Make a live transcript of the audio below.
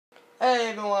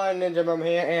Hey everyone, Ninja Mom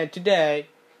here, and today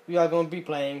we are going to be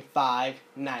playing Five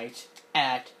Nights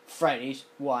at Freddy's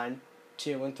 1,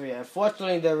 2, and 3.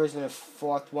 Unfortunately, there isn't a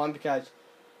fourth one because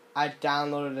I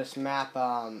downloaded this map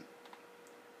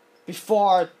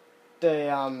before the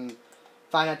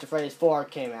Five Nights at Freddy's 4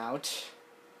 came out.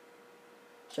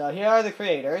 So here are the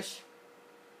creators.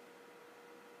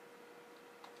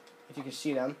 If you can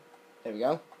see them. There we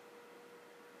go.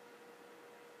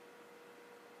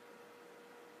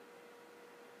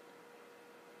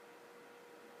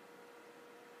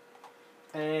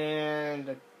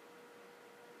 And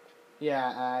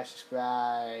yeah,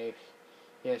 subscribe.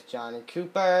 Here's Johnny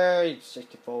Cooper. He's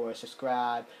 64.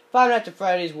 Subscribe. Five Nights at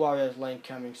Freddy's Warriors link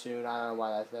coming soon. I don't know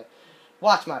why that's there.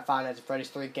 Watch my Five Nights at Freddy's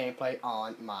 3 gameplay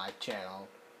on my channel,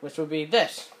 which will be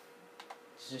this.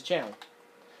 This is his channel.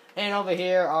 And over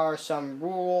here are some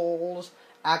rules.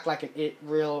 Act like an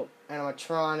real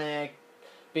animatronic.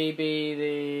 BB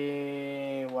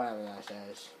the whatever that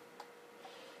says.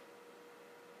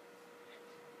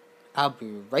 I'll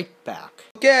be right back.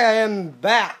 Okay, I am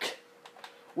back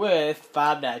with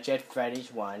Five Nights at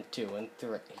Freddy's 1, 2, and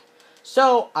 3.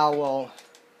 So, I will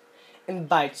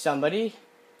invite somebody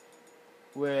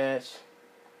with...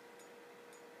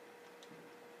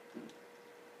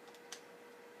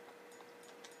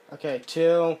 Okay,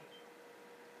 2.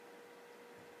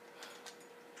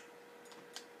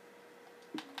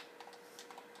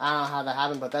 I don't know how that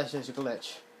happened, but that's just a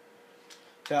glitch.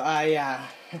 So, yeah.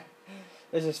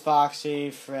 This is Foxy,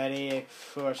 Freddy,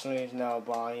 fortunately there's no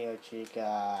Bonnie or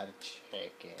Chica,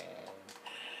 Chicken.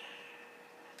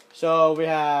 So we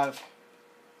have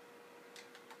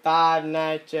Five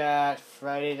Nights at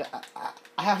Freddy's.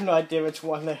 I have no idea which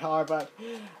one they are, but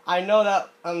I know that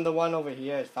the one over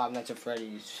here is Five Nights at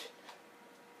Freddy's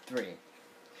 3.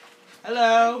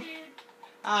 Hello!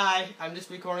 Hi, I'm just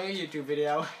recording a YouTube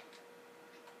video.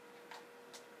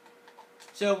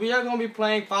 So we are going to be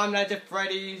playing Five Nights at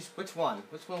Freddy's. Which one?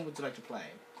 Which one would you like to play?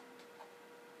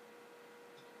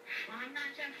 Five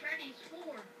Nights at Freddy's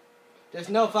 4. There's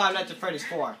no Five Nights at Freddy's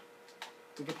 4.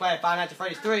 We can play Five Nights at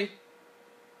Freddy's 3.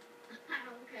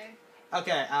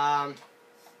 Okay. Okay,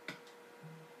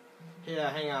 here,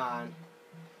 hang on.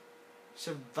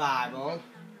 Survival.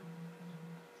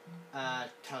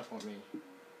 Teleport me.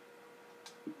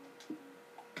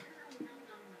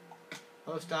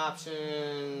 Host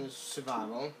options,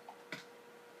 survival.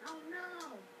 Oh no!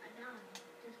 I died.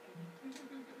 Just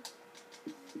kidding.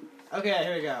 Okay,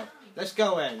 here we go. Let's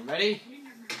go in. Ready?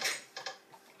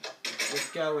 Let's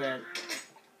go in.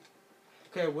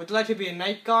 Okay, would you like to be a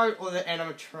night guard or the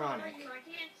animatronic? I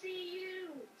can't see you.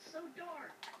 It's so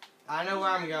dark. I know where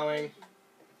I'm going.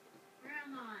 Where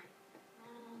am I?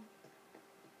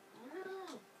 Oh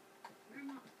no. Where am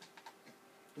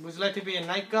I? Would you like to be a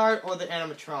night guard or the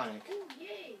animatronic? Oh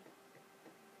yay!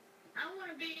 I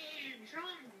want to be in Tron.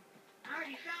 I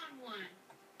already found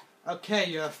one. Okay,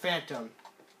 you're a phantom.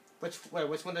 Which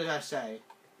one did I say?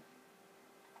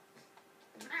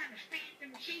 I'm a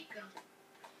Phantom Chica.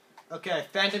 Okay,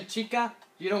 Phantom Chica,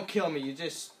 you don't kill me, you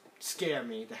just scare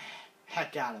me the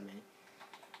heck out of me.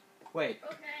 Wait.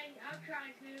 Okay, I'll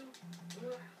try to.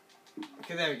 Ugh.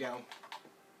 Okay, there we go.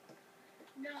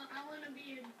 No, I want to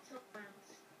be in something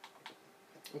else.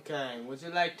 Okay, would you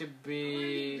like to I want to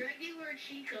be be regular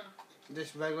Chica.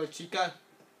 this regular Chica?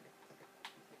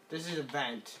 This is a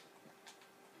vent.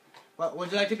 What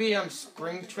would you like to be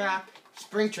Springtrap?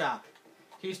 Springtrap.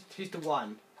 He's the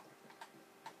one.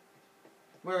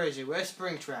 Where is he? Where's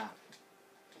Springtrap?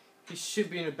 He should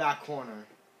be in the back corner.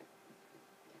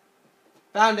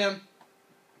 Found him.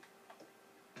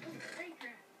 Oh,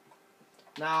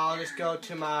 Springtrap. Now I'll just go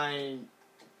to my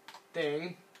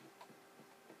thing.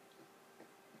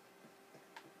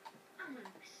 I'm gonna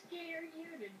scare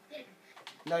you to death.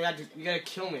 No, you gotta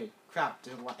kill me. Crap,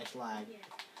 it's lag. Yeah.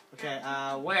 Okay,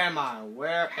 where am I?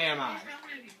 Where am I? I'm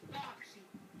gonna be Foxy.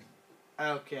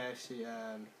 Okay, I see,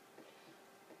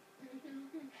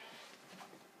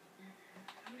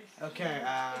 okay,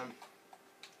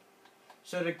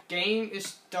 so the game is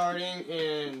starting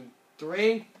in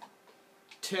 3,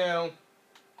 2,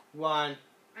 1,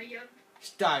 Are you up?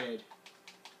 started.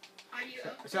 Are you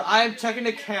up? So I am checking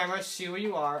the camera, see where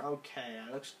you are. Okay,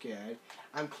 that looks good.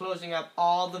 I'm closing up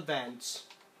all the vents.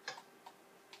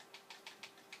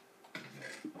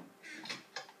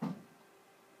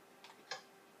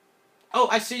 Oh,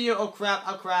 I see you. Oh crap,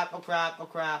 oh crap, oh crap, oh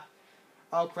crap.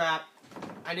 Oh crap.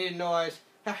 I need a noise.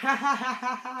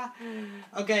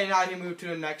 Okay, now he moved to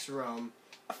the next room.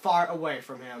 Far away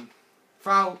from him.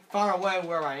 Far away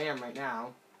where I am right now.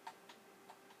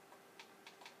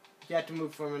 You have to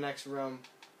move from the next room.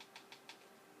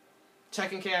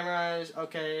 Checking cameras.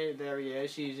 Okay, there he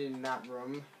is. He's in that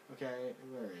room. Okay,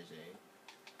 where is he?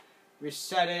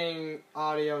 Resetting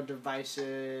audio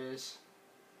devices.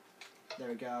 There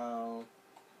we go.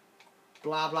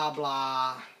 Blah, blah,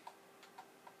 blah.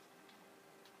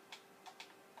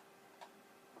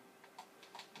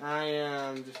 I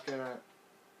am just gonna...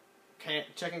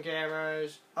 checking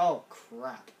cameras. Oh,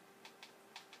 crap.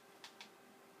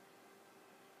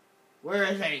 Where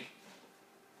is he?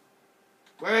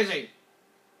 Where is he?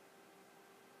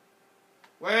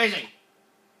 Where is he?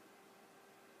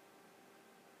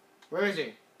 Where is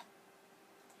he?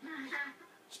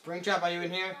 Springtrap, are you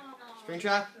in here?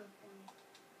 Springtrap?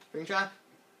 Springtrap?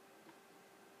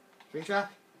 Springtrap?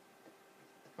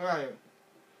 Where are you?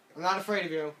 I'm not afraid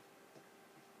of you.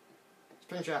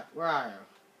 Springtrap, where are you?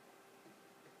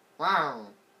 Wow.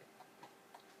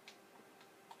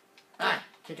 Ah,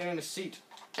 can't get in the seat.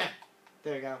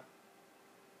 There you go.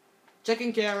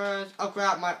 Checking cameras. Oh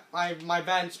crap, my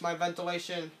vents, my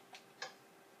ventilation.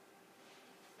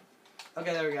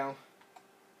 Okay, there we go.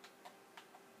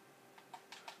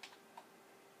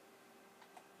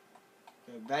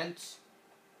 Okay, vents.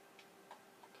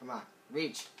 Come on,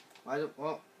 reach. Why is it,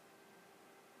 well.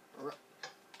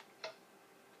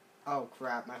 Oh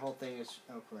crap, my whole thing is,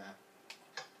 oh crap.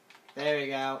 There we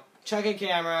go. Checking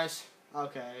cameras.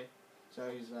 Okay. So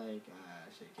he's like,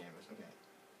 see cameras, okay.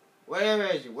 Where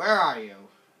is he? Where are you?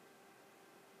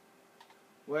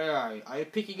 Where are you? Are you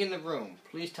peeking in the room?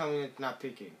 Please tell me it's not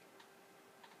peeking.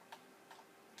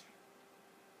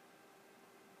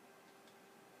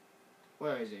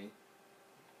 Where is he?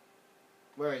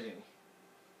 Where is he?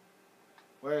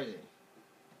 Where is he?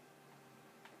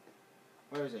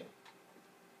 Where is he?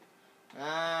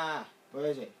 Ah, where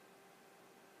is he?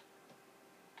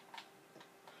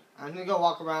 I'm gonna go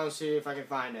walk around and see if I can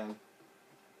find him.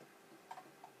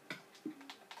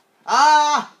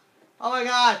 Ah! Oh my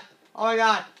god! Oh my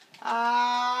god!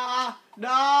 Ah!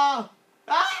 No!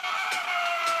 Ah!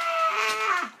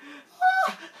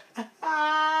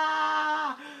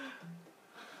 Ah!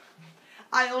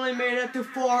 I only made it to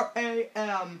 4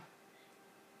 a.m.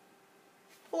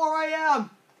 4 a.m.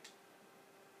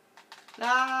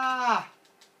 Ah!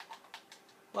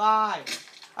 Why?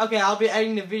 Okay, I'll be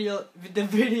editing the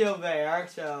video there,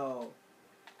 so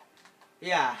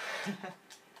yeah.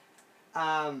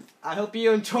 I hope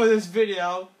you enjoy this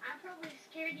video. I probably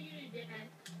scared you to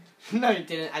death. No, you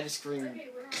didn't. I just screamed. Okay,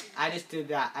 where are you? I just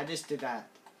did that.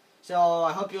 So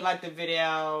I hope you liked the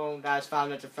video. That's Five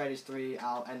Nights at Freddy's 3.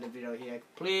 I'll end the video here.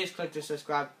 Please click the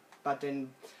subscribe button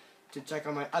to check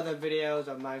out my other videos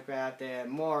of Minecraft and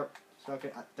more, so I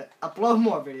can upload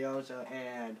more videos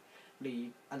and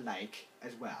leave a like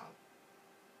as well.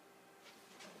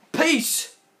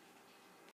 Peace!